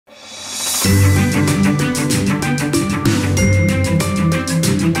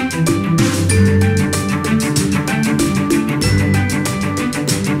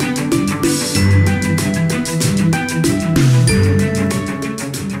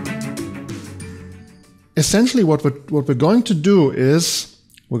Essentially what we're going to do is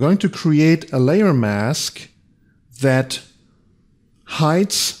we're going to create a layer mask that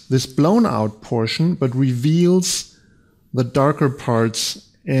hides this blown out portion but reveals the darker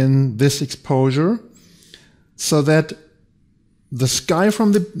parts in this exposure so that the sky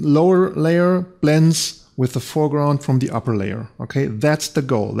from the lower layer blends with the foreground from the upper layer. Okay, that's the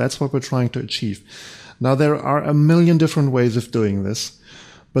goal. That's what we're trying to achieve. Now there are a million different ways of doing this.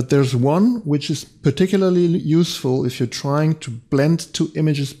 But there's one which is particularly useful if you're trying to blend two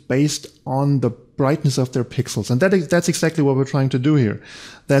images based on the brightness of their pixels. And that's exactly what we're trying to do here.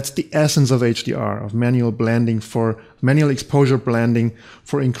 That's the essence of HDR, of manual blending for manual exposure blending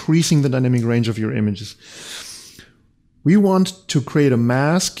for increasing the dynamic range of your images. We want to create a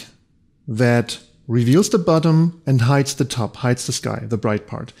mask that reveals the bottom and hides the top, hides the sky, the bright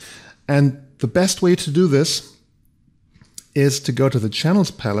part. And the best way to do this is to go to the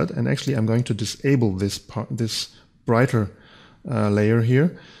channels palette, and actually I'm going to disable this part, this brighter layer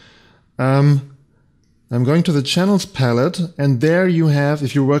here. I'm going to the channels palette, and there you have,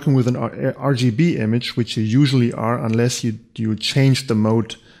 if you're working with an RGB image, which you usually are unless you change the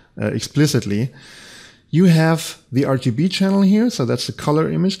mode explicitly, you have the RGB channel here, so that's the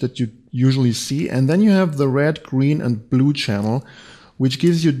color image that you usually see, and then you have the red, green, and blue channel, which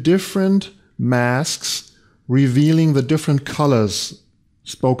gives you different masks revealing the different colors,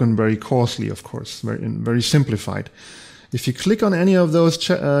 spoken very coarsely, of course, very simplified. If you click on any of those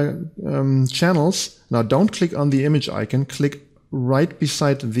channels, now don't click on the image icon, click right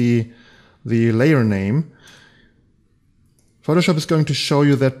beside the layer name. Photoshop is going to show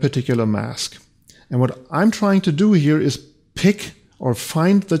you that particular mask. And what I'm trying to do here is pick or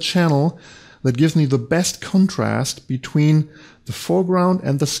find the channel that gives me the best contrast between the foreground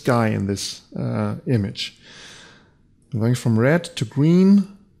and the sky in this image. I'm going from red to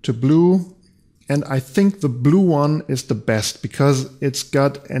green to blue, and I think the blue one is the best because it's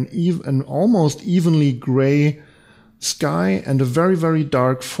got an almost evenly gray sky and a very, very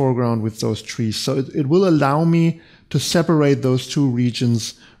dark foreground with those trees. So it will allow me to separate those two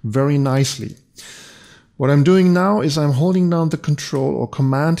regions very nicely. What I'm doing now is I'm holding down the Control or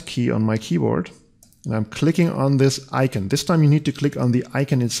Command key on my keyboard, and I'm clicking on this icon. This time you need to click on the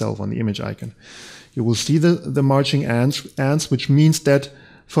icon itself, on the image icon. You will see the marching ants, which means that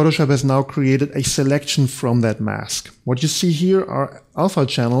Photoshop has now created a selection from that mask. What you see here are alpha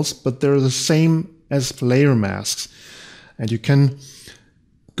channels, but they're the same as layer masks. And you can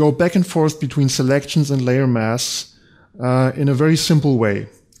go back and forth between selections and layer masks in a very simple way.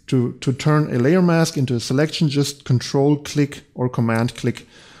 To turn a layer mask into a selection, just Control click or Command click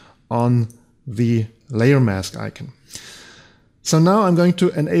on the layer mask icon. So now I'm going to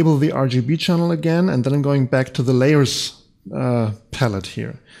enable the RGB channel again, and then I'm going back to the layers palette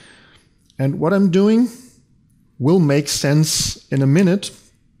here. And what I'm doing will make sense in a minute,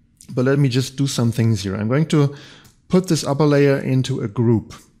 but let me just do some things here. I'm going to put this upper layer into a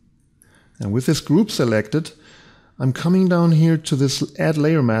group. And with this group selected, I'm coming down here to this Add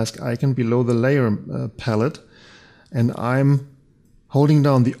Layer Mask icon below the layer palette, and I'm holding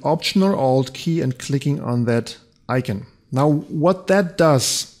down the Option or Alt key and clicking on that icon. Now, what that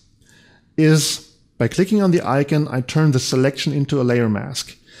does is, by clicking on the icon, I turn the selection into a layer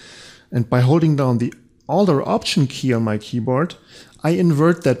mask. And by holding down the Alt or Option key on my keyboard, I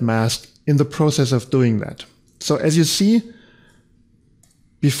invert that mask in the process of doing that. So as you see,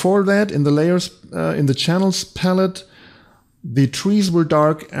 before that, in the layers, in the channels palette, the trees were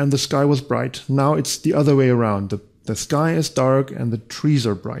dark and the sky was bright. Now it's the other way around. The sky is dark and the trees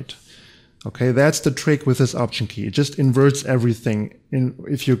are bright. Okay, that's the trick with this Option key. It just inverts everything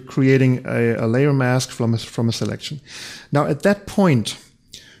if you're creating a layer mask from a selection. Now at that point,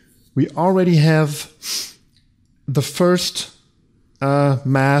 we already have the first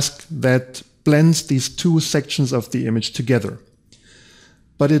mask that blends these two sections of the image together.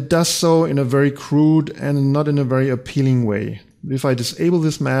 But it does so in a very crude and not in a very appealing way. If I disable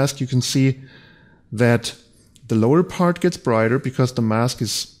this mask, you can see that the lower part gets brighter because the mask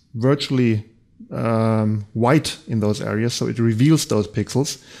is virtually white in those areas, so it reveals those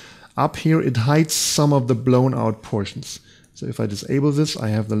pixels. Up here it hides some of the blown out portions. So if I disable this, I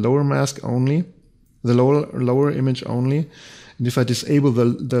have the lower mask only, the lower image only. And if I disable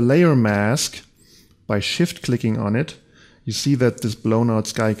the layer mask by shift clicking on it, you see that this blown out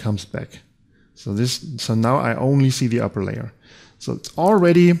sky comes back. So now I only see the upper layer. So it's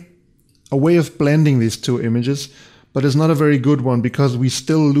already a way of blending these two images, but it's not a very good one because we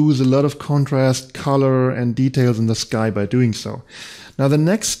still lose a lot of contrast, color, and details in the sky by doing so. Now the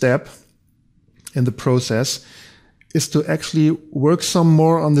next step in the process is to actually work some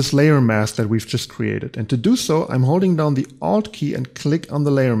more on this layer mask that we've just created. And to do so, I'm holding down the Alt key and click on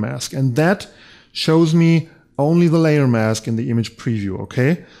the layer mask. And that shows me only the layer mask in the image preview,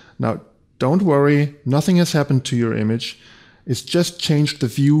 okay? Now, don't worry, nothing has happened to your image. It's just changed the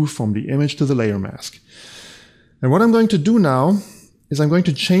view from the image to the layer mask. And what I'm going to do now is I'm going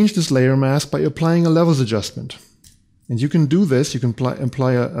to change this layer mask by applying a levels adjustment. And you can do this, you can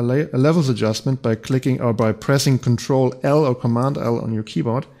apply a levels adjustment by clicking or by pressing Control L or Command L on your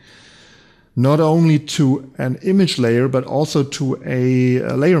keyboard, not only to an image layer, but also to a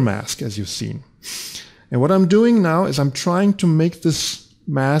layer mask, as you've seen. And what I'm doing now is I'm trying to make this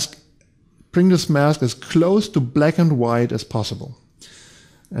mask, bring this mask as close to black and white as possible.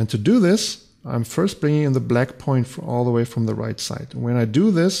 And to do this, I'm first bringing in the black point all the way from the right side. And when I do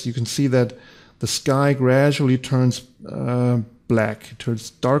this, you can see that the sky gradually turns black. It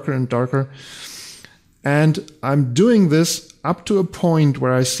turns darker and darker. And I'm doing this up to a point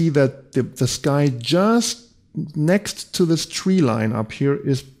where I see that the sky just next to this tree line up here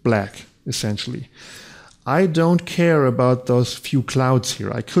is black, essentially. I don't care about those few clouds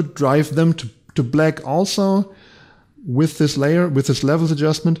here. I could drive them to black also with this layer, with this levels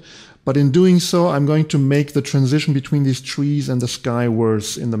adjustment. But in doing so, I'm going to make the transition between these trees and the sky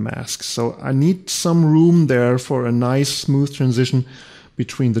worse in the mask. So I need some room there for a nice smooth transition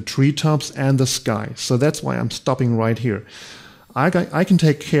between the treetops and the sky. So that's why I'm stopping right here. I can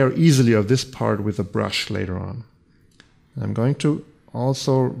take care easily of this part with a brush later on. I'm going to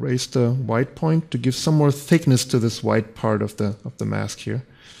also raise the white point to give some more thickness to this white part of the mask here.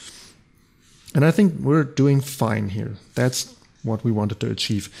 And I think we're doing fine here. That's what we wanted to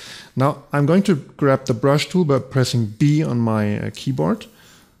achieve. Now I'm going to grab the brush tool by pressing B on my keyboard,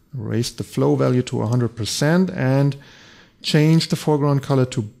 raise the flow value to 100% and change the foreground color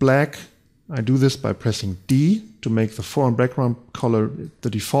to black. I do this by pressing D to make the fore and background color the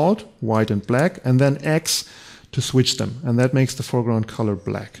default, white and black, and then X to switch them, and that makes the foreground color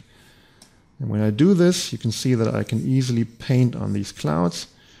black. And when I do this, you can see that I can easily paint on these clouds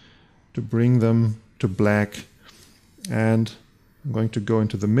to bring them to black. And I'm going to go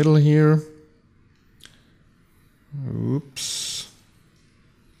into the middle here. Oops.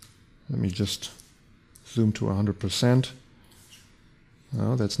 Let me just zoom to 100%.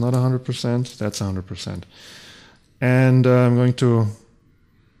 No, that's not 100%, that's 100%. And I'm going to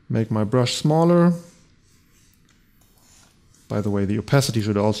make my brush smaller. By the way, the opacity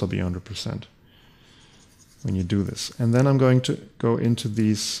should also be 100% when you do this. And then I'm going to go into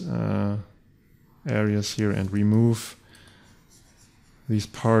these areas here and remove these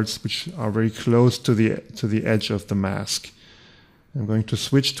parts which are very close to the edge of the mask. I'm going to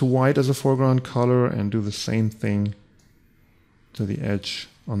switch to white as a foreground color and do the same thing to the edge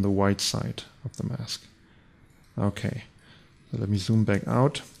on the white side of the mask. Okay, so let me zoom back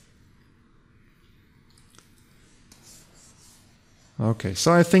out. Okay,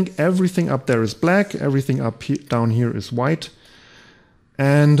 so I think everything up there is black, everything down here is white.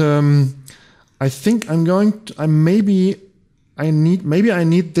 And I think maybe I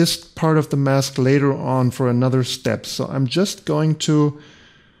need this part of the mask later on for another step. So I'm just going to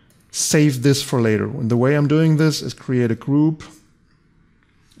save this for later. And the way I'm doing this is create a group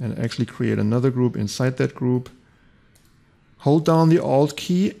and actually create another group inside that group. Hold down the Alt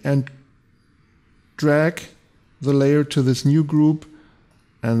key and drag the layer to this new group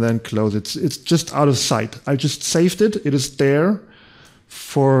and then close it. It's just out of sight. I just saved it. It is there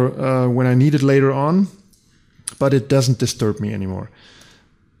for when I need it later on, but it doesn't disturb me anymore.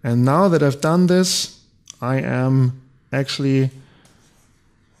 And now that I've done this, I am actually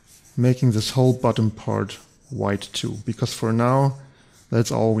making this whole bottom part white too, because for now,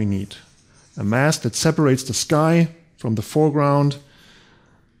 that's all we need. A mask that separates the sky from the foreground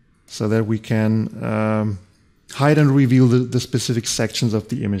so that we can hide and reveal the specific sections of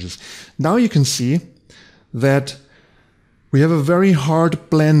the images. Now you can see that we have a very hard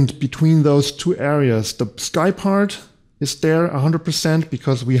blend between those two areas. The sky part is there 100%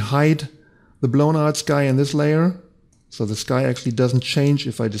 because we hide the blown out sky in this layer. So the sky actually doesn't change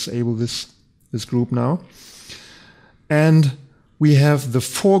if I disable this group now. And we have the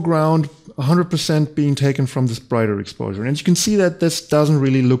foreground 100% being taken from this brighter exposure. And you can see that this doesn't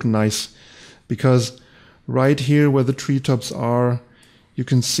really look nice because right here where the treetops are, you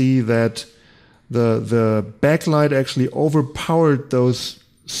can see that the backlight actually overpowered those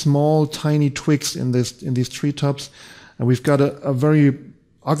small tiny twigs in these treetops, and we've got a very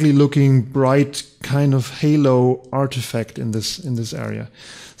ugly looking, bright kind of halo artifact in this area.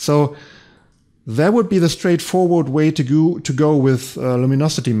 So that would be the straightforward way to go with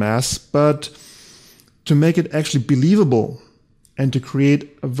luminosity masks, but to make it actually believable and to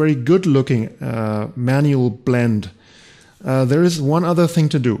create a very good looking manual blend, there is one other thing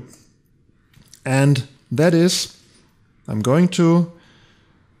to do. And that is, I'm going to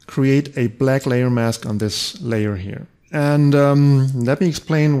create a black layer mask on this layer here. And let me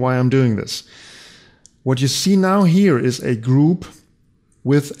explain why I'm doing this. What you see now here is a group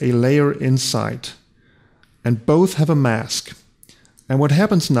with a layer inside, and both have a mask. And what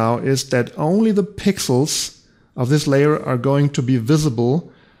happens now is that only the pixels of this layer are going to be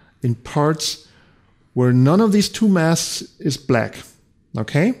visible in parts where none of these two masks is black.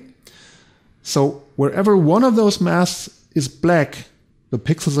 Okay? So wherever one of those masks is black, the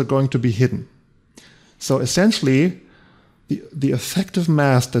pixels are going to be hidden. So essentially, the effective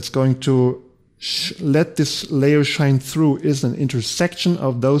mask that's going to let this layer shine through is an intersection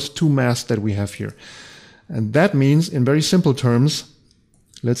of those two masks that we have here. And that means, in very simple terms,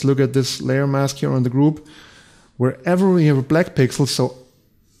 let's look at this layer mask here on the group. Wherever we have a black pixel, so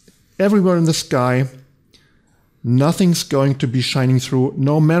everywhere in the sky, nothing's going to be shining through,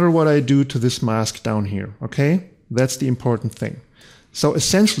 no matter what I do to this mask down here, okay? That's the important thing. So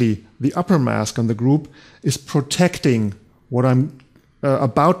essentially, the upper mask on the group is protecting what I'm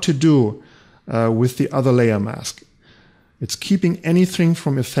about to do with the other layer mask. It's keeping anything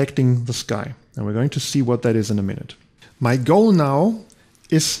from affecting the sky. And we're going to see what that is in a minute. My goal now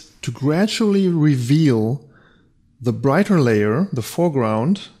is to gradually reveal the brighter layer, the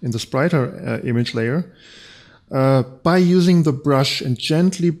foreground in the spriter image layer, by using the brush and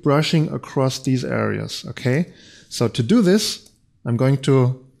gently brushing across these areas, okay? So to do this, I'm going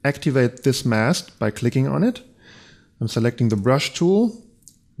to activate this mask by clicking on it. I'm selecting the brush tool,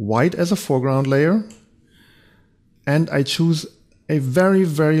 white as a foreground layer, and I choose a very,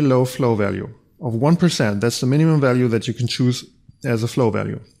 very low flow value of 1%. That's the minimum value that you can choose as a flow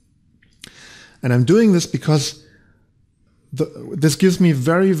value. And I'm doing this because this gives me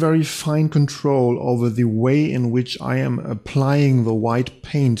very, very fine control over the way in which I am applying the white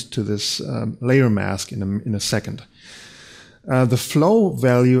paint to this layer mask in a second. The flow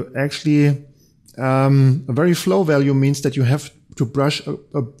value actually, a very flow value means that you have to brush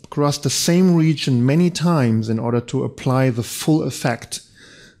across the same region many times in order to apply the full effect.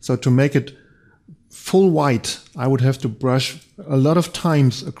 So to make it full white, I would have to brush a lot of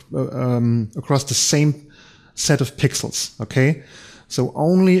times across the same set of pixels, okay? So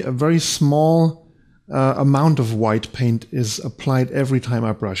only a very small amount of white paint is applied every time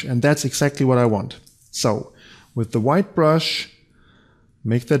I brush, and that's exactly what I want. So with the white brush,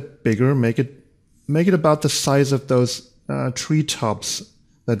 make that bigger, make it about the size of those treetops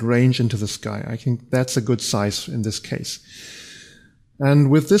that range into the sky. I think that's a good size in this case.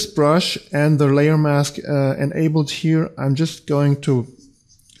 And with this brush and the layer mask enabled here, I'm just going to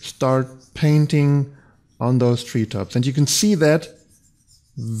start painting on those treetops. And you can see that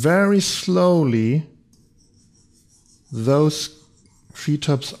very slowly those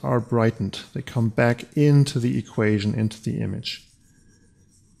treetops are brightened. They come back into the equation, into the image.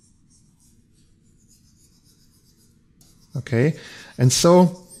 Okay, and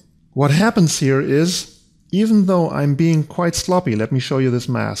so what happens here is, even though I'm being quite sloppy, let me show you this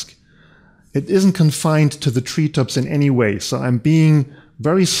mask. It isn't confined to the treetops in any way, so I'm being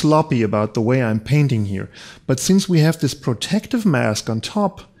very sloppy about the way I'm painting here. But since we have this protective mask on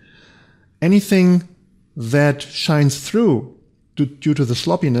top, anything that shines through due to the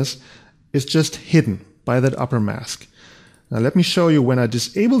sloppiness is just hidden by that upper mask. Now let me show you, when I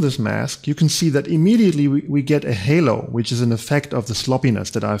disable this mask, you can see that immediately we get a halo, which is an effect of the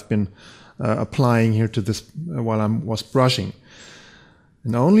sloppiness that I've been applying here to this while I was brushing.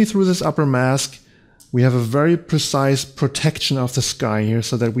 And only through this upper mask we have a very precise protection of the sky here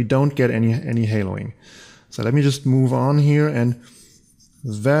so that we don't get any haloing. So let me just move on here and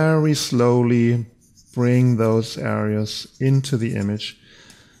very slowly bring those areas into the image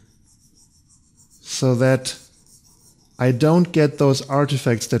so that I don't get those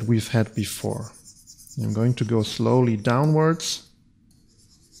artifacts that we've had before. I'm going to go slowly downwards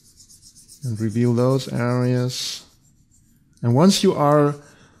and reveal those areas. And once you've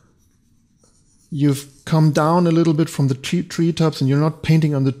come down a little bit from the treetops and you're not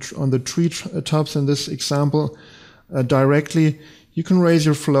painting on the treetops in this example directly, you can raise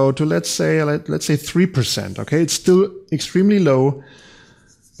your flow to let's say 3%. Okay, it's still extremely low,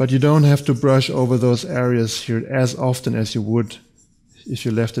 but you don't have to brush over those areas here as often as you would if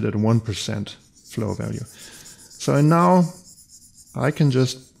you left it at 1% flow value. So and now I can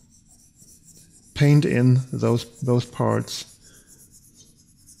just paint in those parts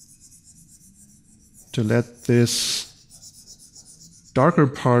to let this darker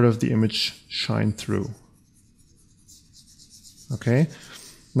part of the image shine through. Okay?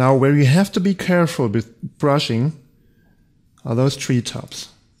 Now, where you have to be careful with brushing are those treetops.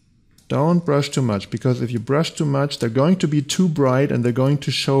 Don't brush too much, because if you brush too much, they're going to be too bright and they're going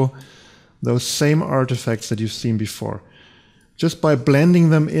to show those same artifacts that you've seen before. Just by blending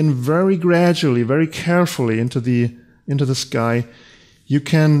them in very gradually, very carefully into the sky,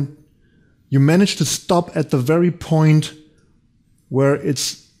 you manage to stop at the very point where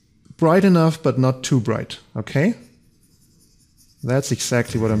it's bright enough but not too bright. Okay? That's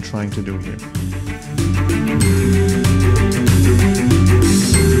exactly what I'm trying to do here.